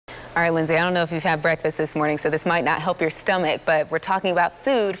All right, Lindsay, I don't know if you've had breakfast this morning, so this might not help your stomach, but we're talking about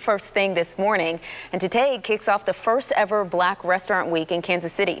food first thing this morning. And today kicks off the first ever Black Restaurant Week in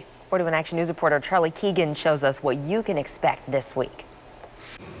Kansas City. 41 Action News reporter Charlie Keegan shows us what you can expect this week.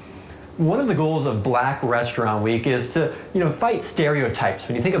 One of the goals of Black Restaurant Week is to, fight stereotypes.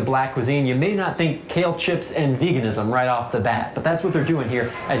 When you think of black cuisine, you may not think kale chips and veganism right off the bat, but that's what they're doing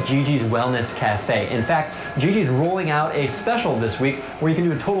here at Gigi's Wellness Cafe. In fact, Gigi's rolling out a special this week where you can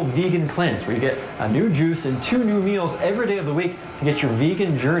do a total vegan cleanse, where you get a new juice and 2 new meals every day of the week to get your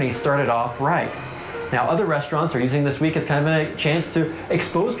vegan journey started off right. Now, other restaurants are using this week as kind of a chance to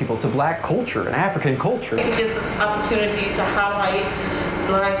expose people to black culture and African culture. I think it's an opportunity to highlight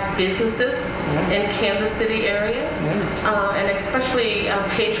black businesses in Kansas City area, and especially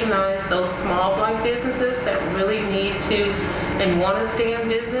patronize those small black businesses that really need to and want to stay in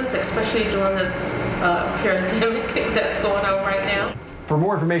business, especially during this pandemic that's going on right now. For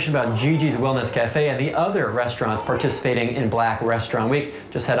more information about Gigi's Wellness Cafe and the other restaurants participating in Black Restaurant Week,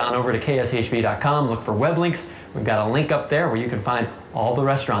 just head on over to kshb.com, look for web links. We've got a link up there where you can find all the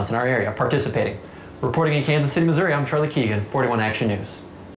restaurants in our area participating. Reporting in Kansas City, Missouri, I'm Charlie Keegan, 41 Action News.